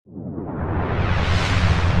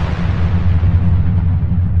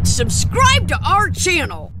subscribe to our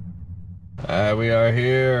channel. We are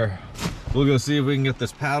here. We'll go see if we can get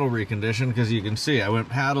this paddle reconditioned, because you can see I went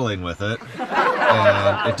paddling with it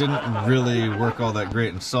and it didn't really work all that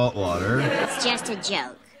great in salt water. It's just a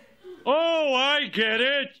joke. Oh, I get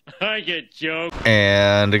it. I get jokes.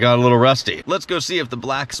 And it got a little rusty. Let's go see if the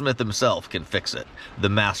blacksmith himself can fix it. The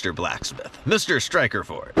master blacksmith, Mr. Stryker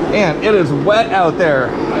Forge. And it is wet out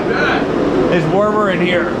there. I bet. It's warmer in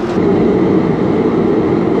here.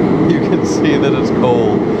 You can see that it's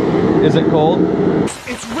cold. Is it cold?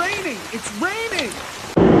 It's raining! It's raining!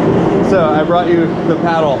 So I brought you the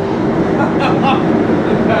paddle. The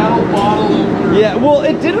paddle bottle opener. Yeah, well,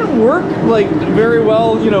 it didn't work like very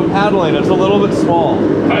well, you know, paddling. It's a little bit small.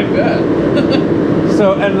 I bet.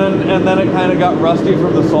 So and then it kind of got rusty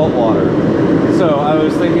from the salt water. So I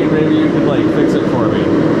was thinking maybe you could like fix it for me.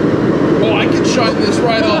 Oh, I can shine this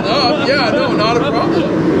right on up. Yeah, no, not a problem.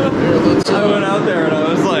 Here, I went out there and I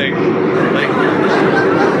was like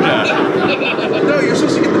yeah. No, you're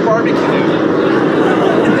supposed to get the barbecue.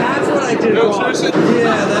 That's what I did wrong. Seriously?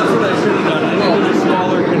 Yeah, that's what I should have done. I needed a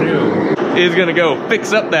smaller canoe. He's gonna go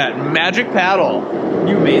fix up that magic paddle.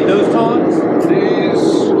 You made those tongs?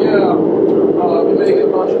 These, yeah. We make a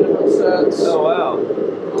bunch of different sets. Oh wow.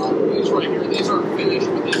 These right here, these aren't finished,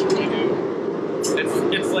 but these are new.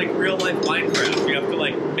 It's like real life Minecraft. You have to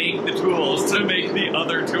like make the tools to make the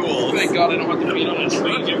other tools. Thank God I don't have to beat on a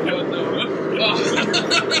tree to do it though.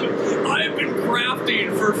 I've been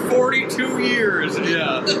crafting for 42 years.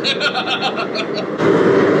 Yeah.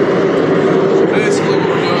 Basically what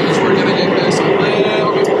we're doing is we're gonna get this a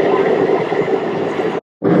little bit.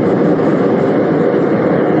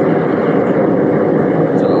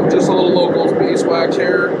 So just a little local beeswax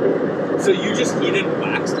here. So you just heated and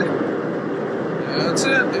waxed it? Yeah, that's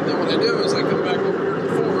it. And then what I do is I come back over here to the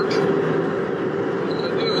forge. And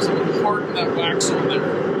what I do is I'm gonna harden that wax on there.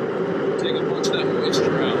 Take a bunch of that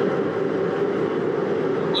moisture out.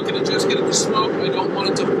 I'm looking to just get it to smoke. I don't want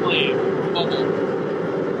it to flame, bubble.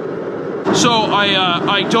 So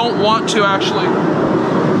I don't want to actually.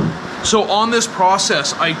 So on this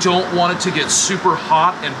process, I don't want it to get super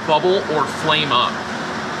hot and bubble or flame up.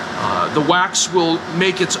 The wax will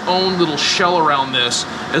make its own little shell around this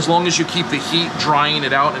as long as you keep the heat drying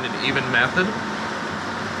it out in an even method.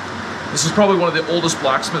 This is probably one of the oldest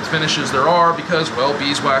blacksmith finishes there are because, well,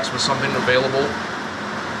 beeswax was something available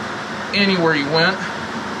anywhere you went.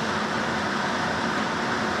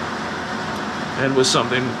 And was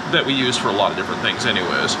something that we use for a lot of different things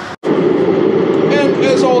anyways. And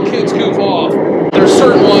as all kids goof off, there's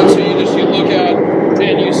certain ones who you look at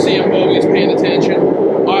and you see them always paying attention.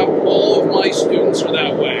 All of my students are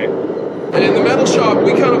that way. And in the metal shop,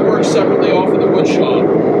 we kind of work separately off of the wood shop.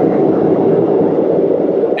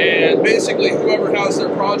 And basically, whoever has their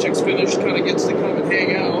projects finished kind of gets to come and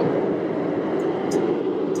hang out.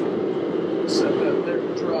 Set that there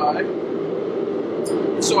to dry.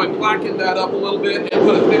 So I blackened that up a little bit and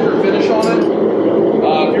put a thicker finish on it.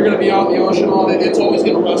 If you're going to be out in the ocean on it, it's always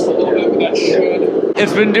going to rust a little bit, but that should.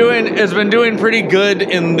 It's been doing pretty good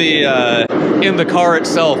in the car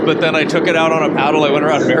itself, but then I took it out on a paddle. I went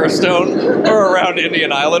around Marrowstone, or around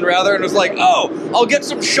Indian Island rather, and was like, oh, I'll get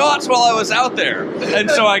some shots while I was out there. And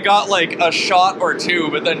so I got like a shot or two,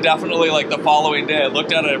 but then definitely like the following day I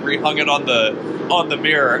looked at it and rehung it on the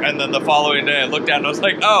mirror, and then the following day I looked at it and I was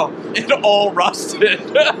like, oh, it all rusted.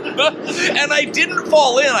 And I didn't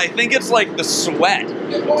fall in. I think it's like the sweat.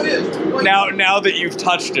 Oh, it is. Like, now that you've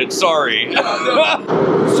touched it, sorry.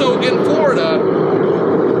 So in Florida,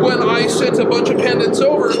 when I sent a bunch of pendants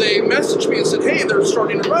over, they messaged me and said, hey, they're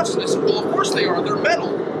starting to rust. And I said, well, of course they are. They're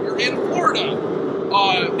metal. You're in Florida.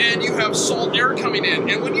 And you have salt air coming in.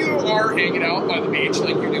 And when you are hanging out by the beach,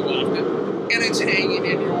 like you do often, and it's hanging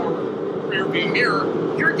in your rear view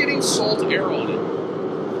mirror, you're getting salt air on it.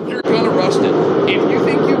 You're gonna rust it. If you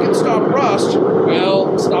think you can stop rust,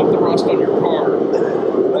 well, stop the rust on your car.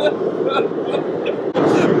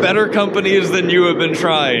 Better companies than you have been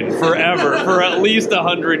trying forever, for at least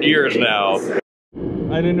 100 years now.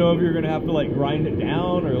 I didn't know if you were gonna have to like grind it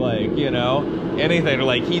down or like, you know, anything to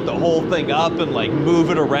like heat the whole thing up and like move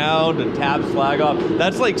it around and tab slag off.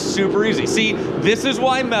 That's like super easy. See, this is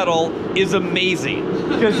why metal is amazing,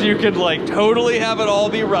 because you could like totally have it all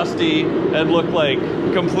be rusty and look like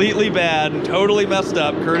completely bad and totally messed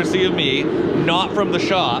up, courtesy of me, not from the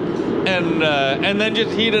shop, and then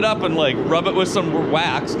just heat it up and like rub it with some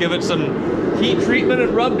wax, give it some heat treatment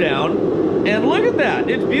and rub down. And look at that,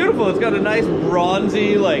 it's beautiful. It's got a nice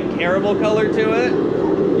bronzy, like caramel color to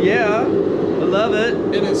it. Yeah, I love it.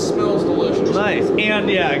 And it smells delicious. Nice, and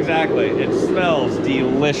yeah, exactly. It smells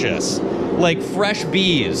delicious. Like fresh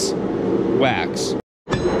bees wax.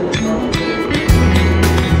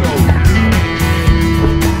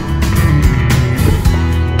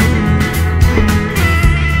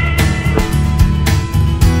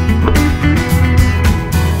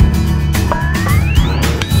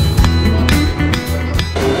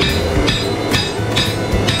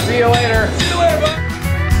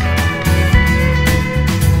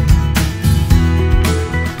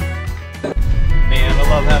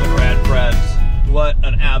 Love having rad friends. What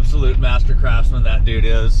an absolute master craftsman that dude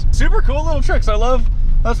is. Super cool little tricks.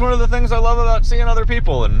 That's one of the things I love about seeing other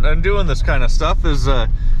people and doing this kind of stuff is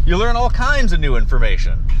you learn all kinds of new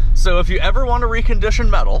information. So if you ever want to recondition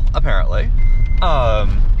metal, apparently,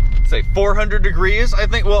 say 400 degrees, I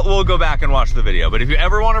think we'll go back and watch the video. But if you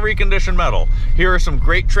ever want to recondition metal, here are some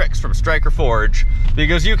great tricks from Stryker Forge,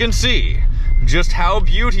 because you can see just how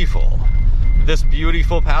beautiful this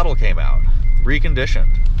beautiful paddle came out.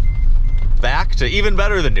 Reconditioned. Back to even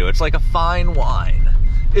better than new. It's like a fine wine.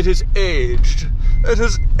 It has aged. It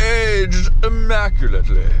has aged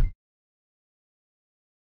immaculately.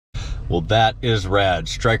 Well, that is rad.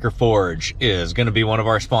 Stryker Forge is going to be one of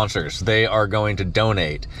our sponsors. They are going to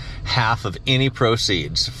donate half of any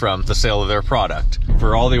proceeds from the sale of their product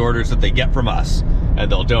for all the orders that they get from us.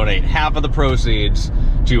 And they'll donate half of the proceeds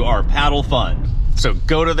to our paddle fund. So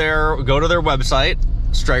go to their website,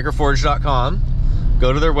 strykerforge.com.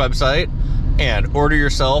 Go to their website and order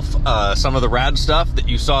yourself some of the rad stuff that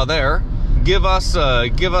you saw there. Give us a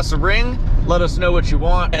ring, let us know what you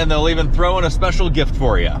want, and they'll even throw in a special gift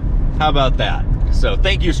for you. How about that? So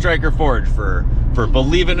thank you, Stryker Forge, for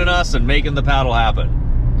believing in us and making the paddle happen.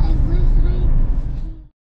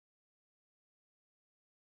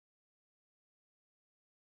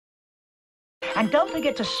 And don't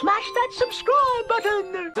forget to smash that subscribe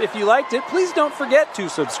button. If you liked it, please don't forget to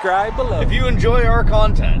subscribe below. If you enjoy our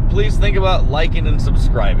content, please think about liking and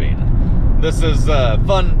subscribing. This is a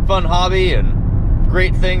fun hobby and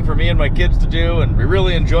great thing for me and my kids to do, and we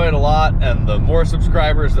really enjoy it a lot. And the more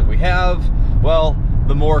subscribers that we have, well,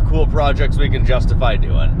 the more cool projects we can justify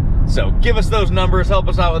doing. So give us those numbers, help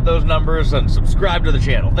us out with those numbers, and subscribe to the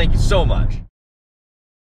channel. Thank you so much.